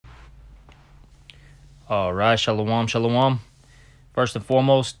All right, shalom, shalom. First and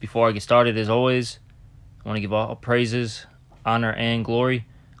foremost, before I get started, as always, I want to give all praises, honor, and glory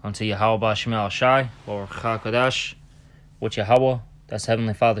unto Yahweh B'Shem El Shai, or HaKadosh, which Yahweh, that's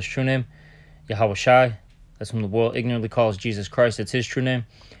Heavenly Father's true name, Yahweh Shai, that's whom the world ignorantly calls Jesus Christ, that's his true name,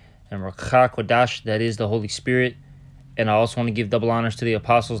 and HaKadosh, that is the Holy Spirit. And I also want to give double honors to the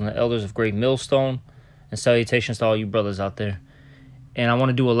apostles and the elders of Great Millstone, and salutations to all you brothers out there. And I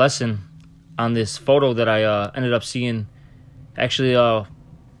want to do a lesson on this photo that I ended up seeing actually a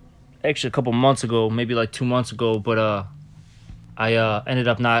couple months ago, maybe like 2 months ago, but I ended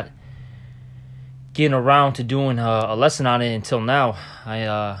up not getting around to doing a lesson on it until now.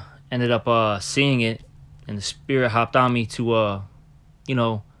 I ended up seeing it, and the Spirit hopped on me to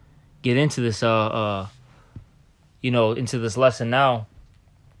get into this into this lesson now.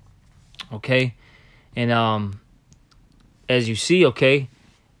 Okay, and as you see, okay,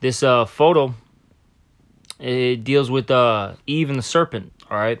 this photo, it deals with Eve and the serpent,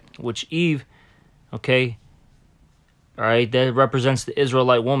 all right? Which Eve, okay, all right, that represents the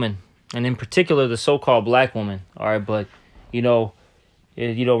Israelite woman, and in particular the so-called black woman, all right? But it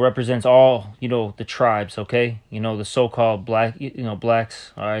represents all the tribes, okay? The so-called black,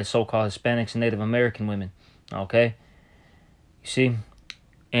 blacks, all right, so-called Hispanics and Native American women, okay? You see,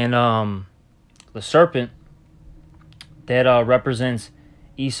 and the serpent that represents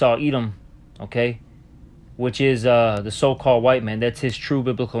Esau, Edom, okay, which is the so-called white man. That's his true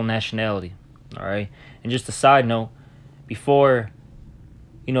biblical nationality, all right? And just a side note, before,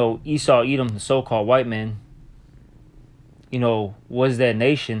 Esau, Edom, the so-called white man, was that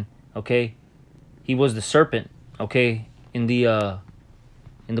nation, okay, he was the serpent, okay, in the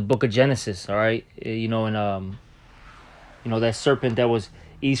book of Genesis, all right? And that serpent that was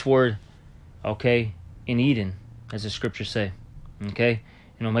eastward, okay, in Eden, as the scriptures say, okay?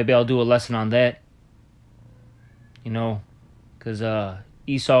 Maybe I'll do a lesson on that, because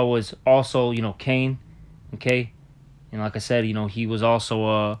Esau was also, Cain, okay? And like I said, he was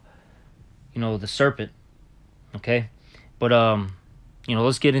also, the serpent, okay? But,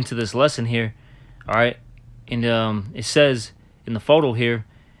 let's get into this lesson here, all right? And it says in the photo here,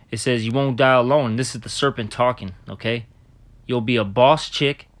 it says, you won't die alone. This is the serpent talking, okay? You'll be a boss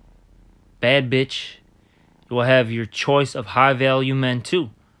chick, bad bitch. You will have your choice of high-value men, too.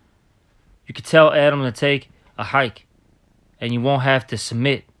 You could tell Adam to take a hike, and you won't have to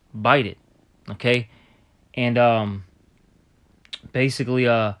submit, bite it, okay? And basically,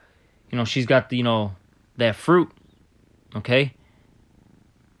 she's got the, that fruit, okay?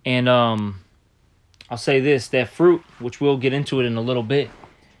 And I'll say this, that fruit, which we'll get into it in a little bit,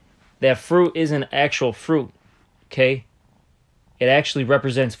 that fruit isn't actual fruit, okay? It actually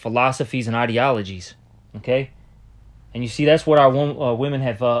represents philosophies and ideologies, okay? And you see, that's what our women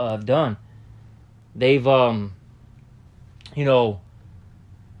have done. They've, have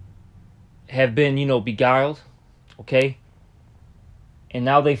been, beguiled, okay? And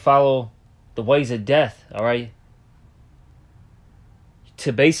now they follow the ways of death, all right?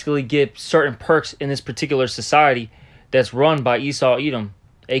 To basically get certain perks in this particular society that's run by Esau, Edom,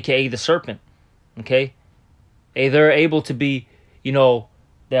 a.k.a. the serpent, okay? They're able to be,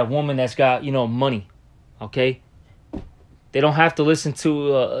 that woman that's got, money, okay? They don't have to listen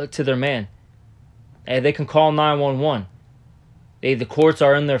to their man. And they can call 911. The courts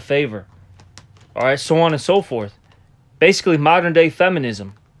are in their favor. All right, so on and so forth. Basically, modern day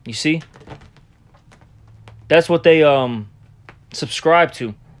feminism. You see, that's what they subscribe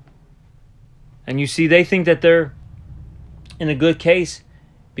to. And you see, they think that they're in a good case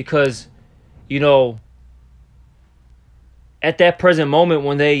because, at that present moment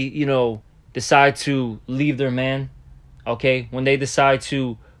when they, decide to leave their man, okay, when they decide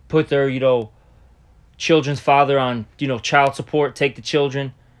to put their, children's father on, child support, take the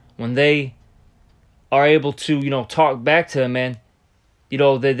children, when they are able to, talk back to them, man,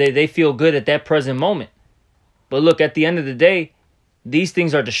 they feel good at that present moment. But look, at the end of the day, these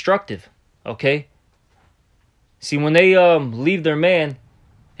things are destructive, okay? See, when they leave their man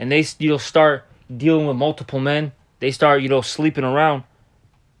and they, start dealing with multiple men, they start, sleeping around,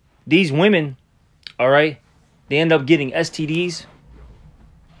 these women, all right, they end up getting STDs.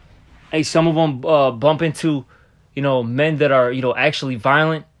 Hey, some of them bump into, men that are, actually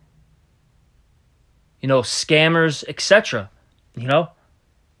violent, scammers, etc.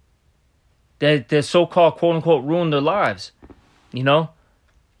 That so-called, quote-unquote, ruin their lives, All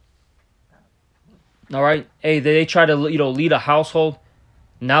right? Hey, they try to, lead a household.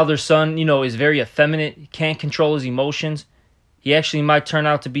 Now their son, is very effeminate, can't control his emotions. He actually might turn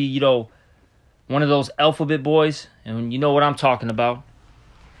out to be, one of those alphabet boys, and you know what I'm talking about.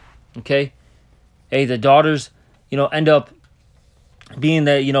 Okay? Hey, the daughters, end up being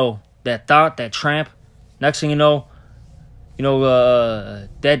that, that thought, that tramp. Next thing you know,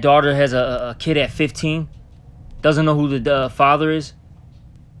 that daughter has a kid at 15, doesn't know who the father is.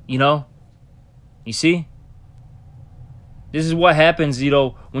 You see? This is what happens,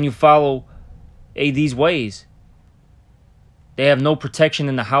 when you follow these ways. They have no protection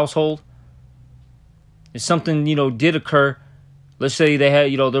in the household. If something, did occur, let's say they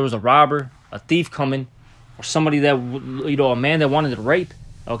had, there was a robber, a thief coming, or somebody that, a man that wanted to rape,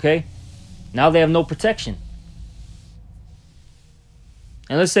 okay? Now they have no protection.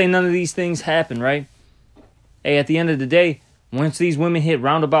 And let's say none of these things happen, right? Hey, at the end of the day, once these women hit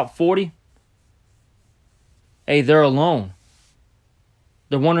round about 40, hey, they're alone.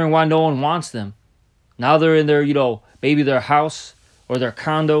 They're wondering why no one wants them. Now they're in their, maybe their house or their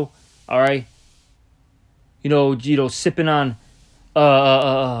condo, all right? Sipping on,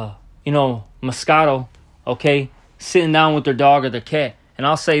 Moscato, okay? Sitting down with their dog or their cat. And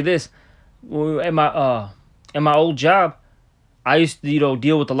I'll say this, at my old job, I used to,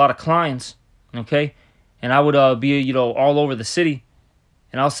 deal with a lot of clients, okay? And I would be, all over the city.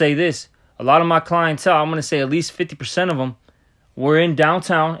 And I'll say this, a lot of my clientele, I'm going to say at least 50% of them were in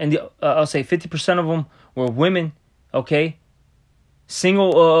downtown. And I'll say 50% of them were women, okay?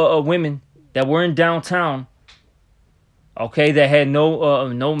 Single women that were in downtown, okay? That had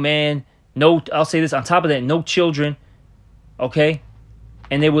no man, I'll say this, on top of that, no children, okay?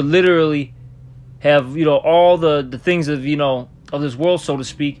 And they would literally have, all the things of, of this world, so to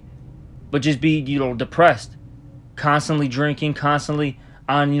speak, but just be, depressed, constantly drinking, constantly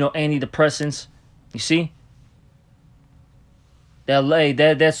on, antidepressants. You see?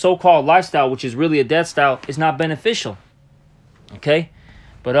 That so-called lifestyle, which is really a death style, is not beneficial. Okay?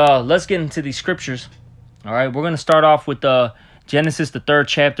 But let's get into these scriptures. All right? We're going to start off with Genesis, the 3rd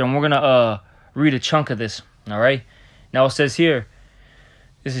chapter, and we're going to read a chunk of this. All right? Now it says here,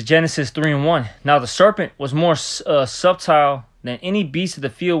 this is Genesis 3:1. Now the serpent was more subtle than any beast of the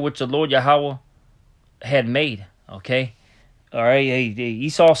field which the Lord Yahweh had made. Okay? All right? Hey,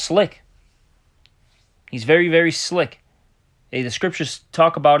 Esau's slick. He's very, very slick. Hey, the scriptures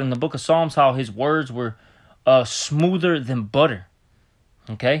talk about in the book of Psalms how his words were smoother than butter.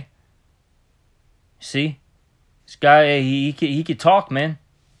 Okay? See? This guy, he could talk, man.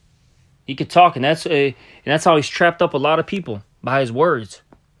 He could talk, and that's how he's trapped up a lot of people, by his words.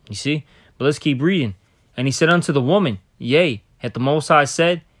 You see? But let's keep reading. And he said unto the woman, Yea, hath the Most High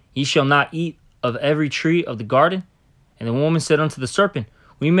said, Ye shall not eat of every tree of the garden? And the woman said unto the serpent,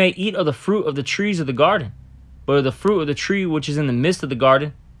 We may eat of the fruit of the trees of the garden, but of the fruit of the tree which is in the midst of the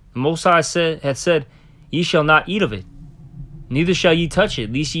garden, the Most High hath said, Ye shall not eat of it, neither shall ye touch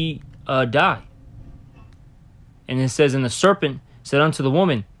it, lest ye die. And it says, And the serpent said unto the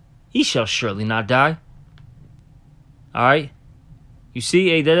woman, Ye shall surely not die. All right? You see,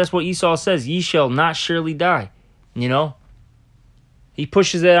 hey, that's what Esau says. Ye shall not surely die. He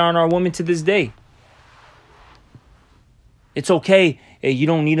pushes that on our women to this day. It's okay. Hey, you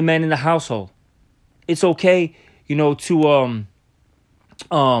don't need a man in the household. It's okay, to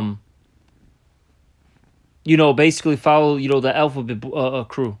basically follow, the alphabet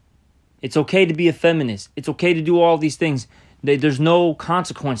crew. It's okay to be a feminist. It's okay to do all these things. There's no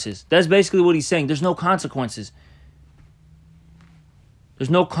consequences. That's basically what he's saying. There's no consequences. There's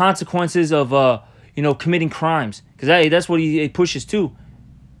no consequences of, committing crimes. Because that's what he pushes too.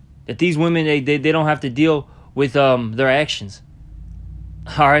 That these women, they don't have to deal with their actions.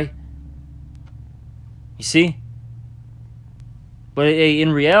 All right? You see? But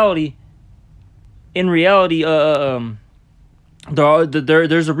in reality, there's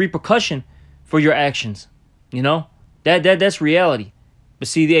a repercussion for your actions. That's reality. But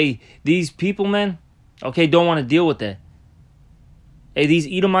see, these people, man, okay, don't want to deal with that. Hey, these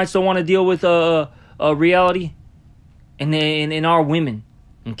Edomites don't want to deal with reality, and our women,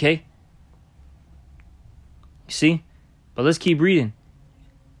 okay? You see? But let's keep reading.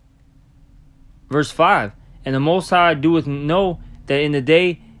 Verse 5, And the Most High doeth know that in the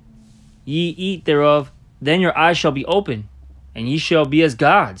day ye eat thereof, then your eyes shall be open, and ye shall be as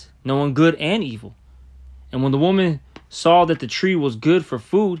gods, knowing good and evil. And when the woman saw that the tree was good for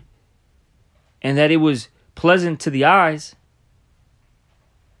food, and that it was pleasant to the eyes,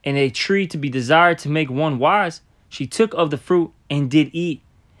 and a tree to be desired to make one wise, she took of the fruit and did eat,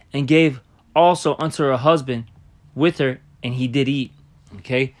 and gave also unto her husband with her, and he did eat.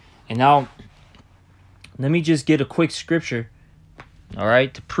 Okay? And now, let me just get a quick scripture, all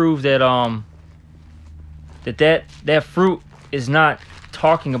right, to prove that that fruit is not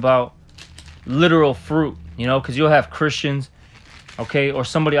talking about literal fruit, because you'll have Christians, okay, or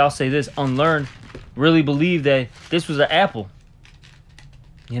somebody, I'll say this, unlearned, really believed that this was an apple.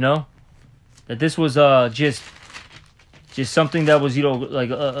 You know, that this was just something that was, you know, like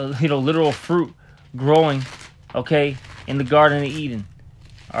you know, literal fruit growing, okay, in the Garden of Eden.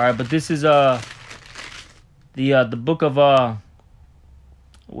 All right, but this is the book of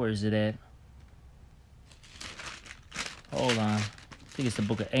where is it at? Hold on, I think it's the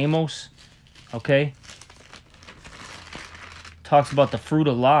book of Amos. Okay, talks about the fruit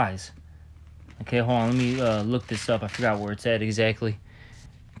of lies. Okay, hold on, let me look this up. I forgot where it's at exactly.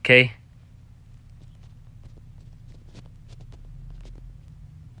 Okay.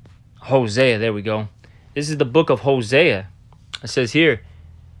 Hosea, there we go. This is the book of Hosea. It says here,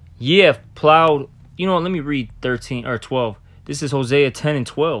 ye have plowed. You know what? Let me read 13 or 12. This is Hosea 10 and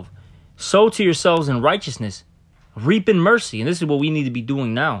 12. Sow to yourselves in righteousness, reap in mercy. And this is what we need to be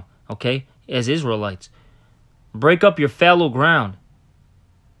doing now, okay, as Israelites. Break up your fallow ground,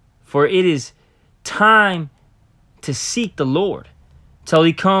 for it is time to seek the Lord till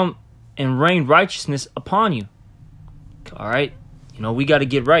he come and rain righteousness upon you. All right? You know, we got to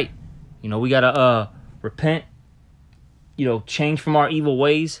get right. You know, we got to repent, you know, change from our evil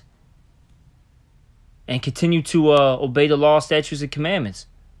ways, and continue to obey the law, statutes, and commandments.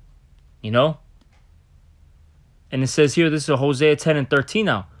 You know? And it says here, this is Hosea 10 and 13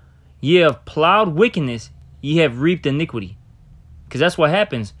 now. Ye have plowed wickedness, ye have reaped iniquity. Because that's what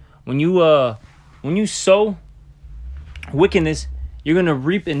happens. When you sow wickedness, you're going to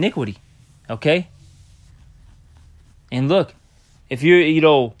reap iniquity. Okay? And look, if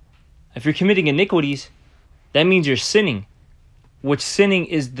you're committing iniquities, that means you're sinning, which sinning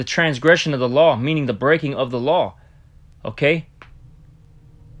is the transgression of the law, meaning the breaking of the law. Okay?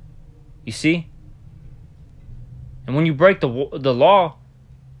 You see? And when you break the law,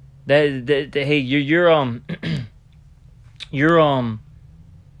 that hey, your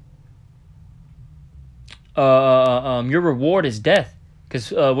reward is death.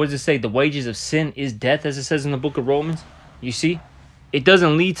 Because what does it say? The wages of sin is death, as it says in the book of Romans. You see? It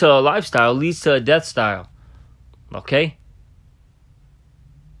doesn't lead to a lifestyle. It leads to a death style. Okay?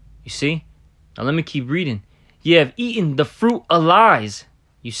 You see? Now let me keep reading. Ye have eaten the fruit of lies.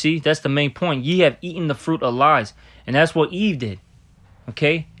 You see? That's the main point. Ye have eaten the fruit of lies. And that's what Eve did.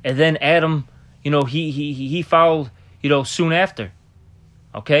 Okay? And then Adam, you know, he followed, you know, soon after.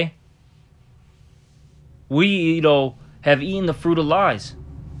 Okay? We, you know, have eaten the fruit of lies.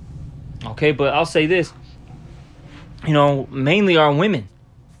 Okay? But I'll say this. You know, mainly our women.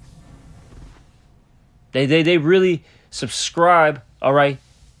 They really subscribe, all right,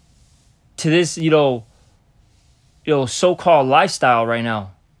 to this, you know, so-called lifestyle right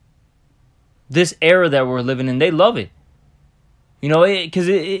now. This era that we're living in, they love it. You know, because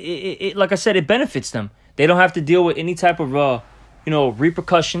it like I said, it benefits them. They don't have to deal with any type of, you know,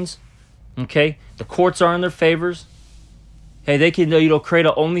 repercussions. Okay, the courts are in their favors. Hey, they can, you know, create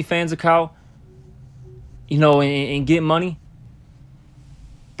an OnlyFans account. You know, and get money.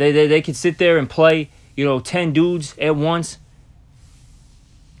 They can sit there and play, you know, 10 dudes at once,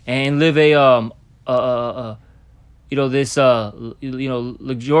 and live a you know, this you know,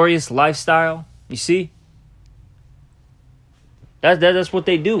 luxurious lifestyle. You see, that's what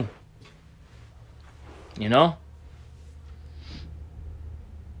they do. You know,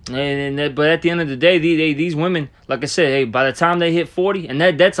 but at the end of the day, these women, like I said, hey, by the time they hit 40, and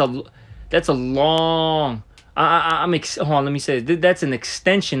that's a long. Hold on, let me say this. That's an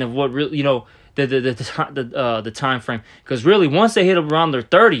extension of what really, you know, the time frame. Because really, once they hit around their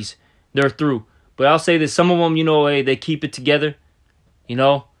 30s, they're through. But I'll say this: some of them, you know, hey, they keep it together. You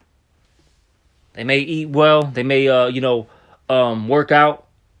know, they may eat well, they may you know, work out,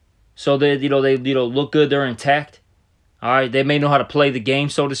 so they look good, they're intact. All right, they may know how to play the game,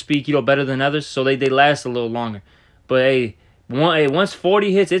 so to speak, you know, better than others, so they last a little longer. But hey, once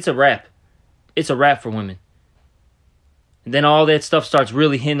 40 hits, it's a wrap. It's a wrap for women. And then all that stuff starts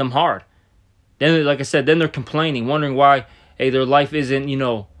really hitting them hard. Then, like I said, then they're complaining, wondering why, hey, their life isn't, you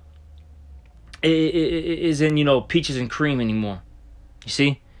know, isn't, you know, peaches and cream anymore. You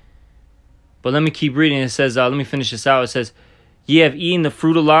see? But let me keep reading. It says, let me finish this out. It says, ye have eaten the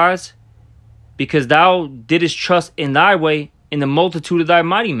fruit of lies, because thou didst trust in thy way in the multitude of thy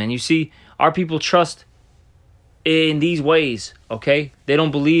mighty men. You see, our people trust in these ways, okay? They don't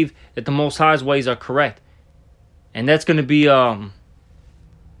believe that the Most High's ways are correct. And that's going to be,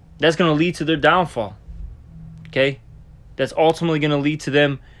 that's going to lead to their downfall, okay? That's ultimately going to lead to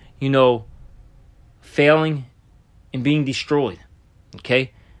them, you know, failing and being destroyed,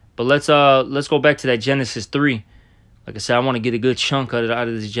 okay? But let's go back to that Genesis 3. Like I said, I want to get a good chunk out of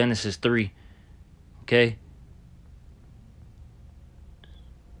this Genesis 3, okay?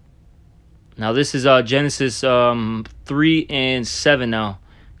 Now this is Genesis 3 and 7 now.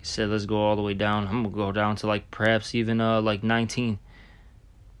 He said let's go all the way down. I'm going to go down to like perhaps even like 19,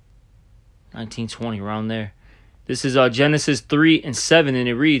 20 around there. This is Genesis 3 and 7, and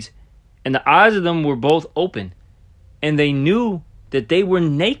it reads, "And the eyes of them were both open, and they knew that they were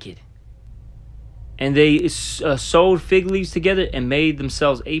naked. And they sewed fig leaves together and made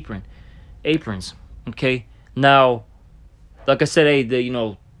themselves aprons." Okay. Now, like I said, hey,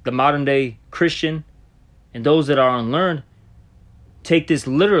 the modern day Christian and those that are unlearned take this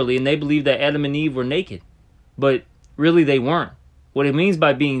literally, and they believe that Adam and Eve were naked, but really they weren't. What it means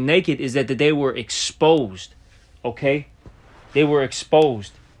by being naked is that they were exposed. Okay, they were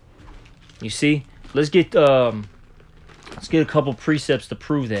exposed. You see, let's get a couple precepts to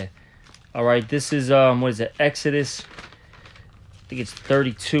prove that. All right, this is what is it? Exodus. I think it's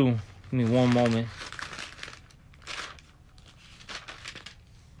 32. Give me one moment.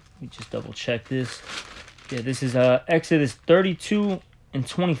 Let me just double check this. Yeah, this is Exodus 32 and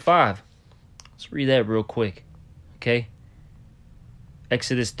 25. Let's read that real quick. Okay.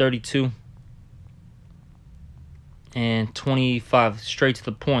 Exodus 32 and 25, straight to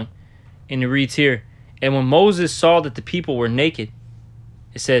the point. And it reads here, "And when Moses saw that the people were naked,"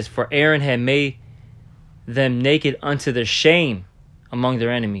 it says, "for Aaron had made them naked unto their shame among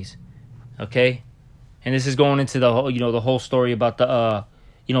their enemies." Okay? And this is going into the whole, the whole story about the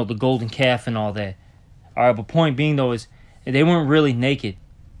the golden calf and all that. All right, but point being though is they weren't really naked.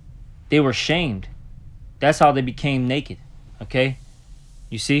 They were shamed. That's how they became naked. Okay?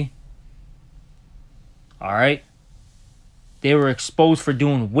 You see? All right? They were exposed for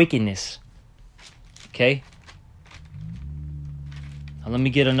doing wickedness. Okay? Now let me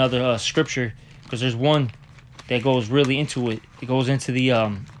get another scripture, because there's one that goes really into it. It goes into the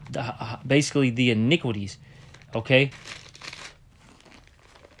basically the iniquities. Okay?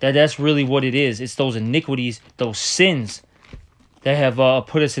 That's really what it is. It's those iniquities, those sins that have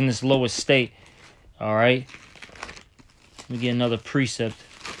put us in this lowest state. All right? Let me get another precept.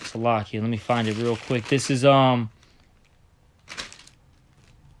 It's a lot here. Let me find it real quick. This is I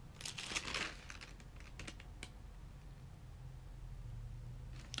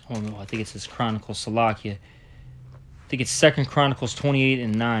think it's Chronicles, Salakia. I think it's 2 Chronicles 28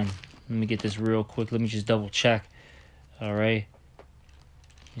 and 9. Let me get this real quick. Let me just double check. All right.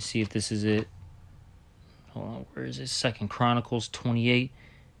 Let me see if this is it. Hold on. Where is it? 2 Chronicles 28.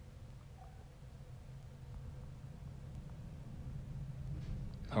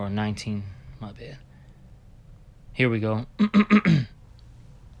 Or 19. My bad. Here we go.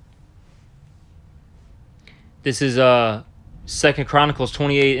 This is 2 Chronicles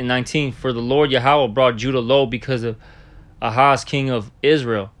 28 and 19. "For the Lord Yahweh brought Judah low because of Ahaz, king of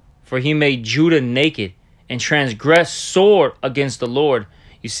Israel. For he made Judah naked and transgressed sore against the Lord."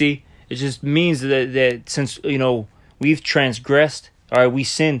 You see, it just means that since, we've transgressed, all right, we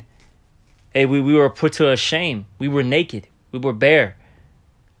sinned. Hey, we were put to a shame. We were naked. We were bare.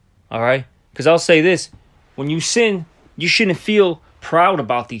 All right? Because I'll say this. When you sin, you shouldn't feel proud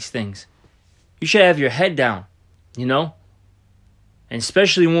about these things. You should have your head down, And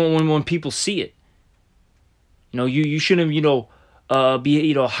especially when people see it. You shouldn't,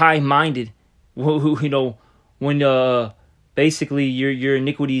 be, high-minded, when basically your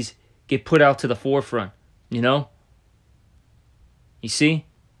iniquities get put out to the forefront, You see?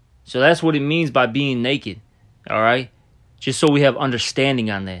 So that's what it means by being naked, all right? Just so we have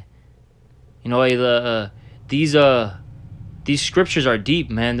understanding on that. These scriptures are deep,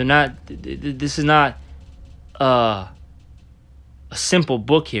 man. They're not, this is not a simple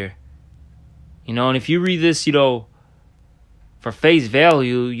book here. And if you read this, for face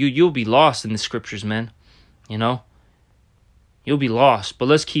value, you'll be lost in the scriptures, man. You'll be lost. But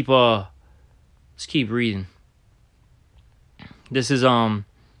let's keep reading. This is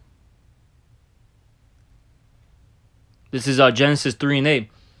Genesis 3 and 8.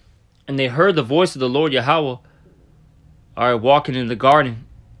 "And they heard the voice of the Lord Yahweh, walking in the garden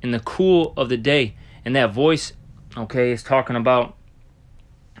in the cool of the day." And that voice, okay, is talking about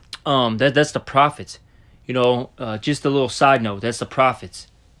that's the prophets. Just a little side note, that's the prophets.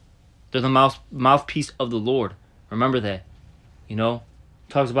 They're the mouthpiece of the Lord. Remember that.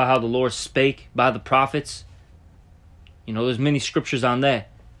 Talks about how the Lord spake by the prophets. There's many scriptures on that.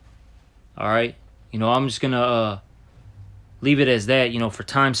 All right. I'm just gonna leave it as that, for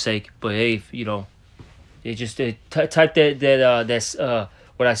time's sake. But hey, type that's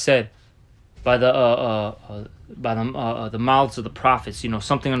what I said, by the mouths of the prophets,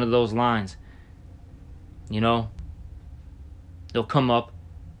 something under those lines. They'll come up.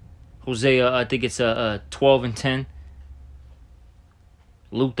 Hosea, I think it's 12 and 10.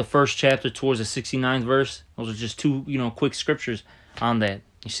 Luke, the first chapter towards the 69th verse. Those are just two, quick scriptures on that.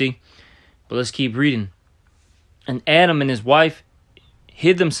 You see? But let's keep reading. And Adam and his wife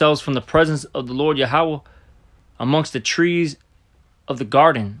hid themselves from the presence of the Lord Yahweh amongst the trees of the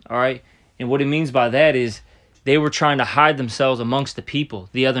garden. All right? And what it means by that is they were trying to hide themselves amongst the people,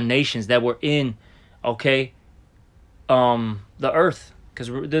 the other nations that were in, the earth.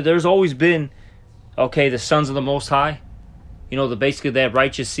 Because there's always been, the sons of the Most High, basically that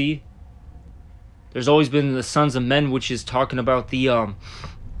righteous seed. There's always been the sons of men, which is talking about the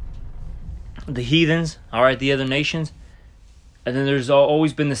heathens, all right, the other nations. And then there's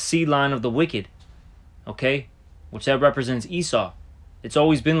always been the seed line of the wicked, which that represents Esau. It's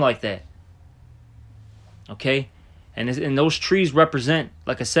always been like that, and those trees represent,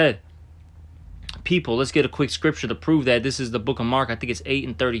 like I said, people. Let's get a quick scripture to prove that. This is the book of Mark. I think it's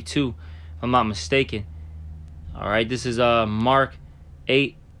 8:32, if I'm not mistaken. All right, this is Mark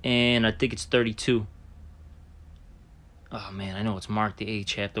 8, and I think it's 32. Oh, man, I know it's Mark, the 8th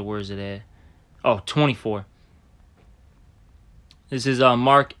chapter. Where is it at? Oh, 24. This is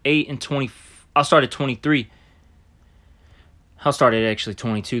Mark 8 and 20. I'll start at 23. I'll start at actually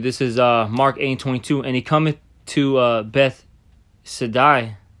 22. This is Mark 8 and 22. And he cometh to Beth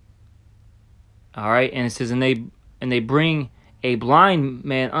Sedai. All right, and it says, and they bring a blind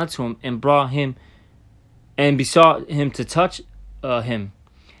man unto him, and brought him, and besought him to touch him.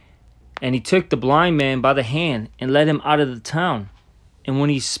 And he took the blind man by the hand, and led him out of the town. And when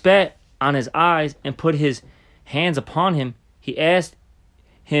he spat on his eyes, and put his hands upon him, he asked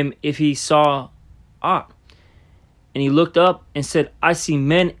him if he saw aught. And he looked up and said, I see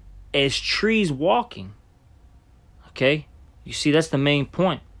men as trees walking. You see, that's the main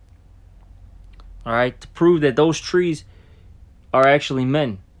point. All right, to prove that those trees are actually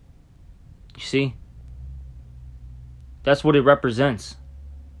men. You see? That's what it represents.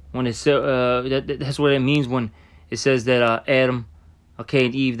 When it that's what it means when it says that Adam,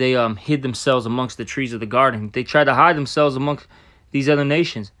 and Eve, they hid themselves amongst the trees of the garden. They tried to hide themselves amongst these other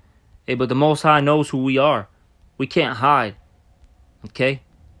nations. But the Most High knows who we are. We can't hide.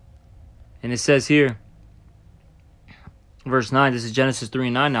 And it says here, verse 9, this is Genesis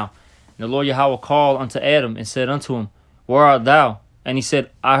 3:9 now. And the Lord Yahweh called unto Adam and said unto him, Where art thou? And he said,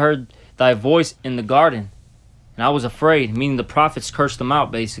 I heard thy voice in the garden, and I was afraid, meaning the prophets cursed him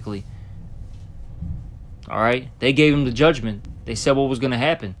out, basically. All right? They gave him the judgment. They said what was going to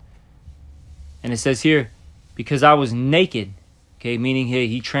happen. And it says here, because I was naked, meaning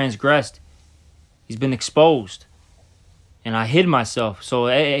he transgressed. He's been exposed. And I hid myself. So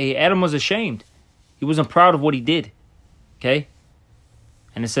Adam was ashamed. He wasn't proud of what he did.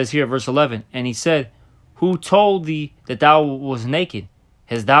 And it says here, verse 11, and he said, Who told thee that thou was naked?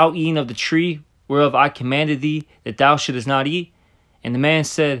 Hast thou eaten of the tree whereof I commanded thee that thou shouldest not eat? And the man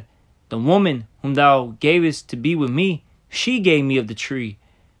said, The woman whom thou gavest to be with me, she gave me of the tree,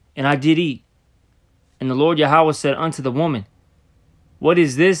 and I did eat. And the Lord Yahweh said unto the woman, What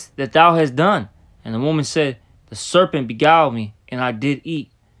is this that thou hast done? And the woman said, The serpent beguiled me, and I did eat.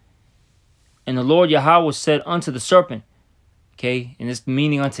 And the Lord Yahweh said unto the serpent, and it's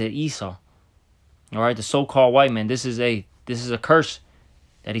meaning unto Esau, all right, the so-called white man. This is a curse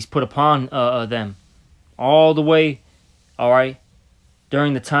that he's put upon them, all the way, all right,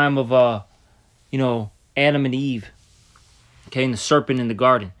 during the time of Adam and Eve, and the serpent in the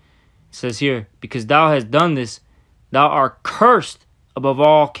garden. It says here, because thou hast done this, thou art cursed above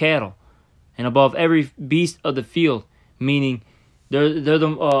all cattle, and above every beast of the field, meaning they're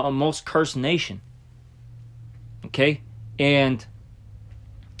the most cursed nation. And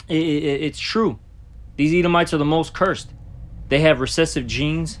it's true. These Edomites are the most cursed. They have recessive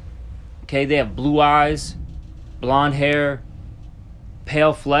genes. They have blue eyes, blonde hair,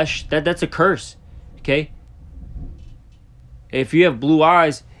 pale flesh. That's a curse. If you have blue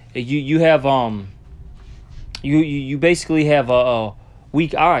eyes, you have you basically have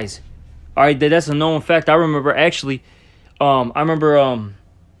weak eyes. All right, that's a known fact. I remember actually, when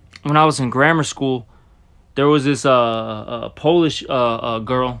I was in grammar school, there was this Polish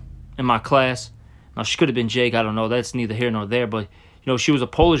girl in my class. Now, she could have been Jake. I don't know. That's neither here nor there. But, she was a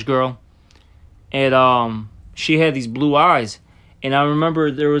Polish girl. And she had these blue eyes. And I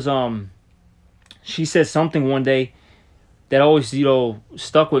remember there was, she said something one day that always,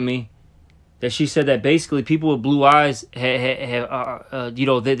 stuck with me. That she said that basically people with blue eyes have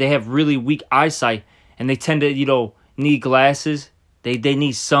they have really weak eyesight. And they tend to, need glasses. They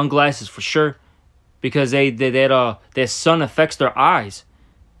need sunglasses for sure. Because that sun affects their eyes,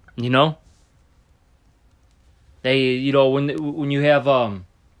 They, when you have no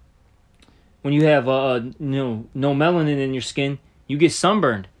melanin in your skin, You get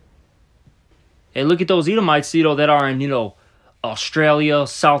sunburned. Hey, look at those Edomites, that are in, Australia,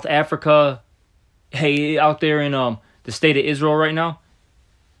 South Africa, hey, out there in the state of Israel right now.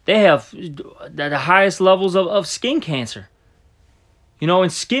 They have the highest levels of skin cancer,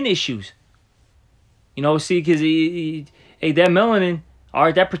 and skin issues. See, because that melanin, all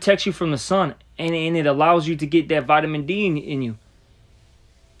right, that protects you from the sun, and it allows you to get that vitamin D in you.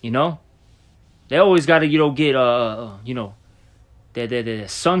 They always got to, get, the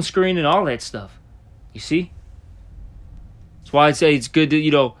sunscreen and all that stuff. You see? That's why I say it's good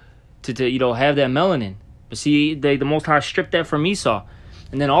to, to have that melanin. But see, the Most High stripped that from Esau.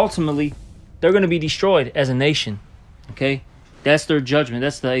 And then ultimately, they're going to be destroyed as a nation. Okay? That's their judgment.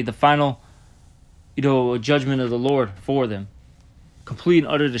 That's the final, judgment of the Lord for them. Complete and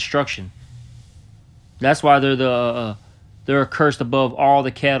utter destruction. That's why they're accursed above all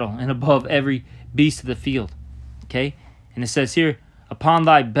the cattle and above every beast of the field. Okay? And it says here, upon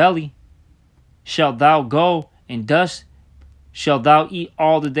thy belly shalt thou go, and dust shalt thou eat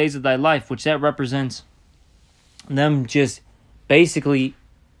all the days of thy life, which that represents them just basically,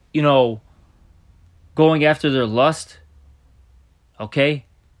 going after their lust. Okay?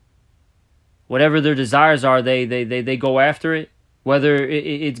 Whatever their desires are, they go after it, whether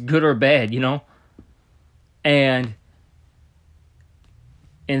it's good or bad, And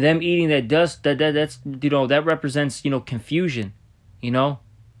them eating that dust, that's that represents, confusion,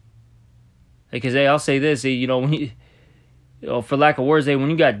 Because I'll say this, when you, for lack of words, when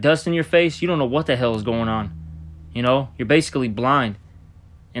you got dust in your face, you don't know what the hell is going on. You're basically blind.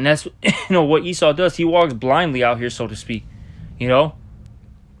 And that's, what Esau does. He walks blindly out here, so to speak.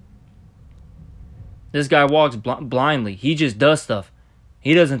 This guy walks blindly. He just does stuff.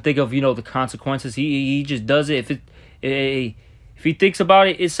 He doesn't think of, the consequences. He just does it. If he thinks about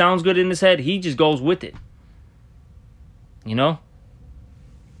it, it sounds good in his head. He just goes with it. But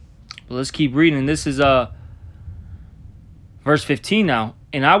let's keep reading. This is verse 15 now.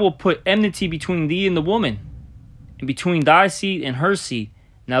 And I will put enmity between thee and the woman, and between thy seed and her seed.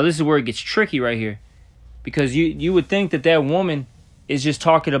 Now this is where it gets tricky right here. Because you would think that woman is just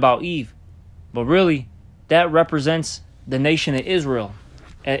talking about Eve. But really, that represents the nation of Israel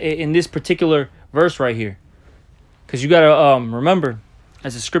in this particular verse right here. Because you got to remember,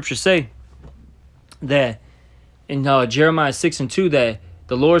 as the scriptures say, that in Jeremiah 6:2, that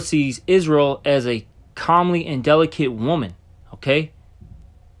the Lord sees Israel as a comely and delicate woman. Okay?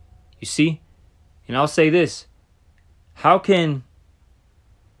 You see? And I'll say this. How can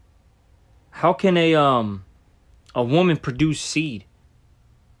a woman produce seed?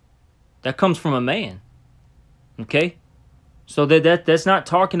 That comes from a man. Okay? So that's not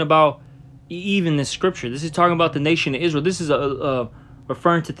talking about even this scripture. This is talking about the nation of Israel. This is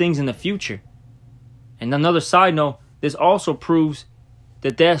referring to things in the future. And another side note, this also proves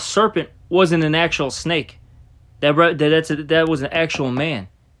that serpent wasn't an actual snake. That was an actual man.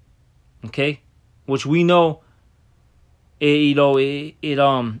 Okay? Which we know,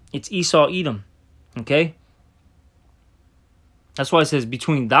 it's Esau Edom. Okay? That's why it says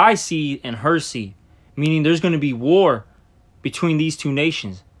between thy seed and her seed. Meaning there's going to be war between these two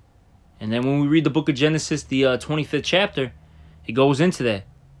nations. And then when we read the book of Genesis, the 25th chapter, it goes into that.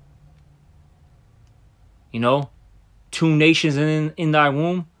 Two nations in thy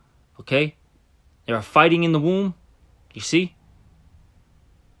womb. Okay? They are fighting in the womb. You see?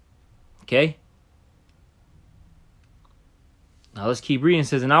 Okay? Now let's keep reading. It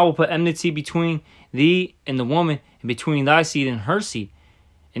says, and I will put enmity between thee and the woman, and between thy seed and her seed.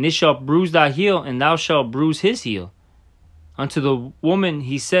 And it shall bruise thy heel, and thou shalt bruise his heel. Unto the woman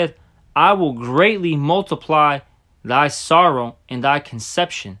he said, I will greatly multiply thy sorrow and thy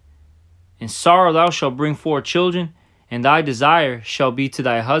conception. In sorrow thou shalt bring forth children, and thy desire shall be to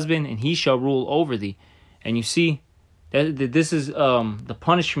thy husband, and he shall rule over thee. And you see, that this is the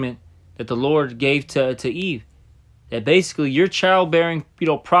punishment that the Lord gave to Eve. That basically your childbearing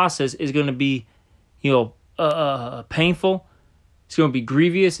process is going to be painful. It's going to be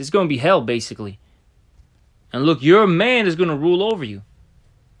grievous. It's going to be hell, basically. And look, your man is going to rule over you.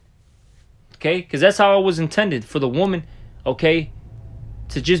 Okay? Because that's how it was intended for the woman, okay,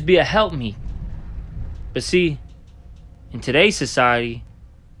 to just be a helpmeet. But see, in today's society,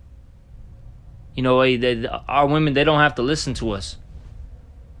 our women, they don't have to listen to us.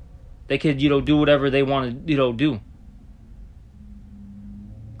 They could, do whatever they want to, do.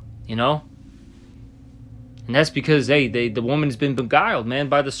 And that's because, the woman's been beguiled, man,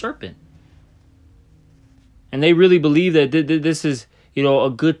 by the serpent. And they really believe that this is,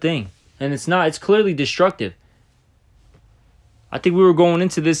 a good thing. And it's not. It's clearly destructive. I think we were going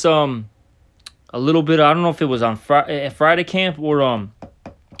into this a little bit. I don't know if it was on Friday camp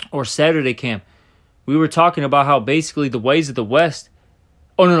or Saturday camp. We were talking about how basically the ways of the West.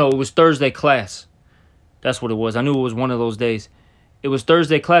 Oh no, it was Thursday class. That's what it was. I knew it was one of those days. It was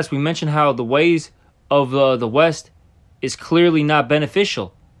Thursday class. We mentioned how the ways of the West is clearly not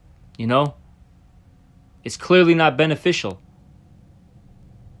beneficial. You know, it's clearly not beneficial.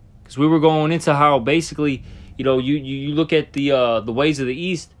 Because we were going into how basically, you know, you look at the ways of the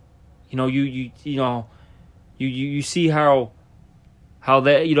East. You know, you see how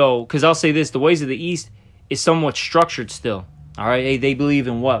that, you know, because I'll say this, the ways of the East is somewhat structured still. All right, they believe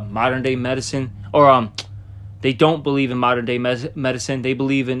in what? Modern day medicine, or they don't believe in modern day medicine. They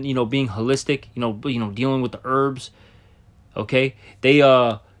believe in, you know, being holistic. You know, dealing with the herbs. Okay, they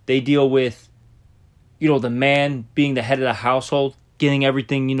deal with, you know, the man being the head of the household, getting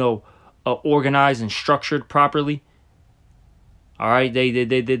everything, you know, organized and structured properly. All right, they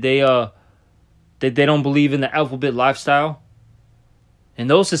don't believe in the alphabet lifestyle, and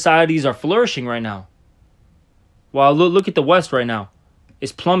those societies are flourishing right now. Well, look at the West right now.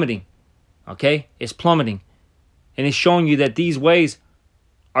 It's plummeting. Okay? It's plummeting. And it's showing you that these ways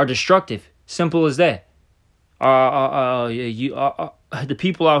are destructive. Simple as that. The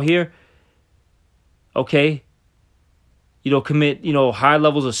people out here, okay, you know, commit, you know, high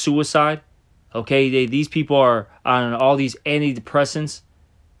levels of suicide. Okay? These people are on all these antidepressants,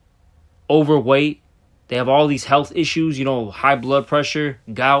 overweight. They have all these health issues, you know, high blood pressure,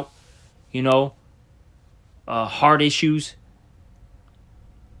 gout, you know, heart issues,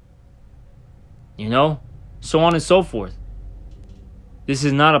 you know, so on and so forth. This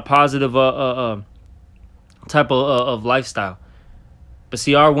is not a positive type of lifestyle. But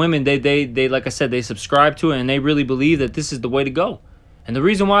see, our women, they like I said, they subscribe to it, and they really believe that this is the way to go. And the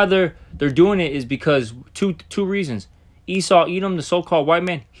reason why they're doing it is because two reasons. Esau Edom, the so-called white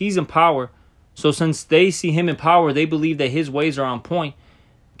man, he's in power. So since they see him in power, they believe that his ways are on point.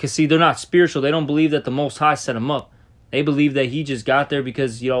 Because, see, they're not spiritual. They don't believe that the Most High set him up. They believe that he just got there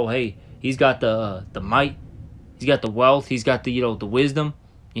because, you know, hey, he's got the might. He's got the wealth. He's got the, you know, the wisdom,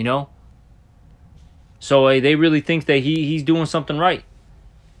 you know. So they really think that he's doing something right.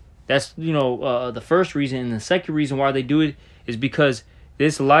 That's, you know, the first reason. And the second reason why they do it is because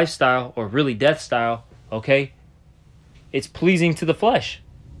this lifestyle, or really death style, okay, it's pleasing to the flesh.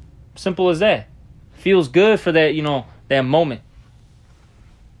 Simple as that. Feels good for that, you know, that moment.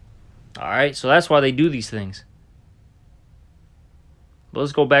 All right, so that's why they do these things. But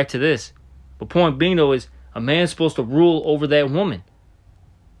let's go back to this. The point being, though, is a man's supposed to rule over that woman.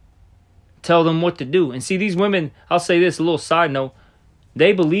 Tell them what to do. And see, these women, I'll say this, a little side note,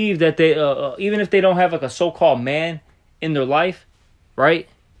 they believe that they, even if they don't have like a so-called man in their life, right?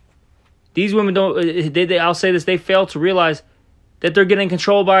 These women don't, I'll say this, they fail to realize that they're getting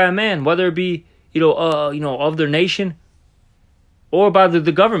controlled by a man, whether it be, you know, of their nation or by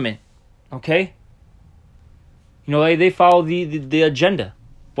the government. Okay? You know, they follow the agenda,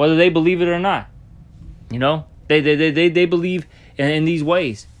 whether they believe it or not. You know, they believe in these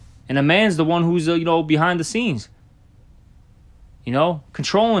ways. And a man's the one who's, you know, behind the scenes. You know,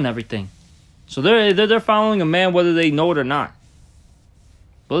 controlling everything. So they're following a man whether they know it or not.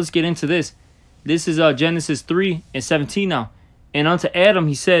 But let's get into this. This is Genesis 3:17 now. And unto Adam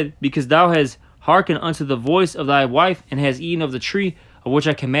he said, because thou hast hearkened unto the voice of thy wife, and hast eaten of the tree of which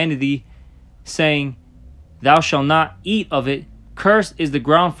I commanded thee, saying, thou shalt not eat of it. Cursed is the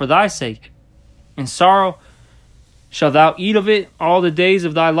ground for thy sake. In sorrow shalt thou eat of it all the days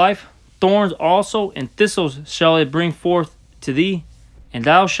of thy life. Thorns also and thistles shall it bring forth to thee. And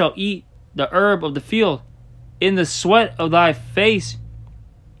thou shalt eat the herb of the field. In the sweat of thy face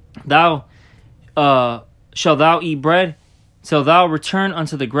thou shalt thou eat bread, till thou return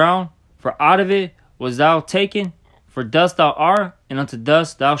unto the ground. For out of it was thou taken. For dust thou art, and unto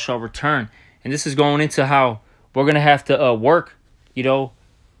dust thou shalt return. And this is going into how we're going to have to work, you know,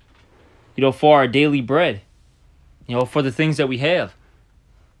 for our daily bread, you know, for the things that we have.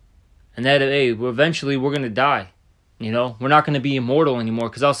 And that, hey, eventually we're going to die. You know, we're not going to be immortal anymore.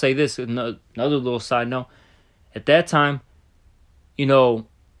 Because I'll say this, another little side note. At that time, you know,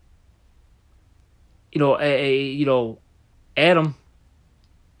 Adam,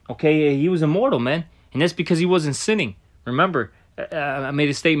 okay, he was immortal, man. And that's because he wasn't sinning. Remember, I made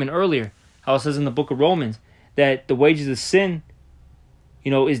a statement earlier, how it says in the book of Romans, that the wages of sin,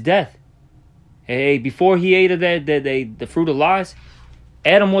 you know, is death. Hey, before he ate of the fruit of lies,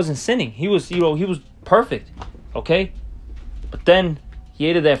 Adam wasn't sinning. He was, you know, he was perfect, okay? But then he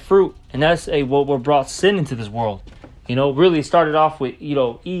ate of that fruit, and that's what brought sin into this world. You know, really it started off with, you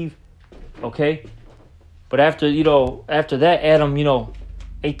know, Eve, okay? But after that, Adam, you know,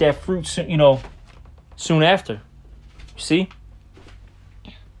 ate that fruit, you know, soon after. You see?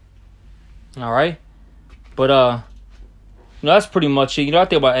 All right. But, that's pretty much it. I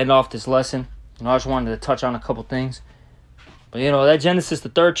think about end off this lesson. I just wanted to touch on a couple things. But, that Genesis, the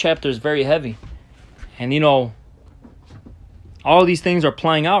 3rd chapter, is very heavy. And, all these things are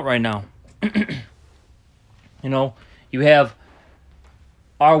playing out right now. You have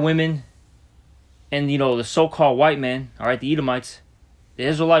our women and, the so-called white man, all right, the Edomites, the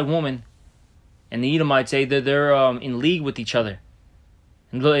Israelite woman, and the Edomites, they're in league with each other.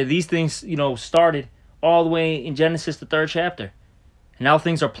 And these things, started all the way in Genesis, the 3rd chapter. And now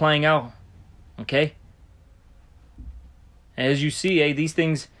things are playing out, okay? And as you see, these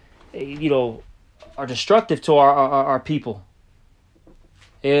things, are destructive to our people.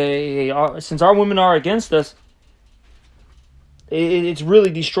 Since our women are against us, it's really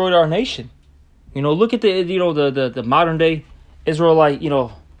destroyed our nation. Look at the modern day Israelite,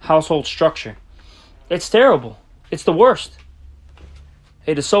 household structure. It's terrible. It's the worst.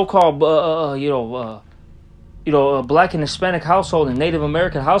 The so-called, black and Hispanic household and Native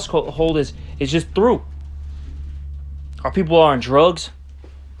American household is just through. Our people are on drugs,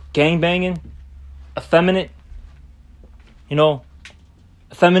 gangbanging, effeminate.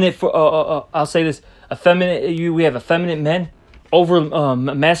 Effeminate for I'll say this: effeminate. We have effeminate men over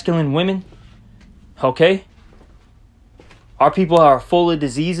masculine women. Okay. Our people are full of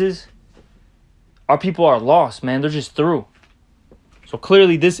diseases. Our people are lost, man. They're just through. So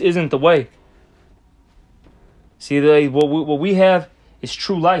clearly, this isn't the way. See, what we have is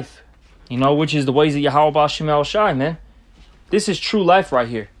true life, which is the ways of Yahweh B'Shem Yahushai, man. This is true life right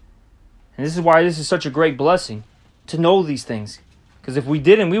here. And this is why this is such a great blessing to know these things. Because if we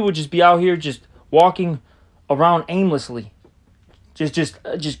didn't, we would just be out here just walking around aimlessly.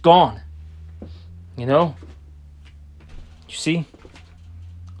 Just gone. You see?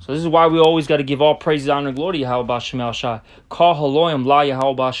 So this is why we always got to give all praises, honor, and glory to Yahweh B'Shem Yahushai. Kol Haloyim La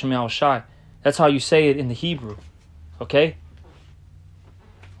Yahweh B'Shem Yahushai. That's how you say it in the Hebrew. Okay?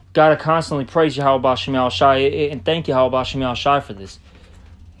 Gotta constantly praise Yahweh B'Shem Yahushai and thank Yahweh B'Shem Yahushai for this.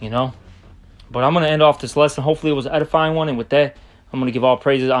 But I'm going to end off this lesson. Hopefully it was an edifying one. And with that, I'm going to give all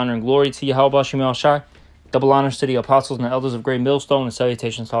praises, honor, and glory to Yahweh B'Shem Yahushai. Double honors to the apostles and the elders of Great Millstone, and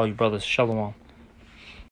salutations to all you brothers. Shalom.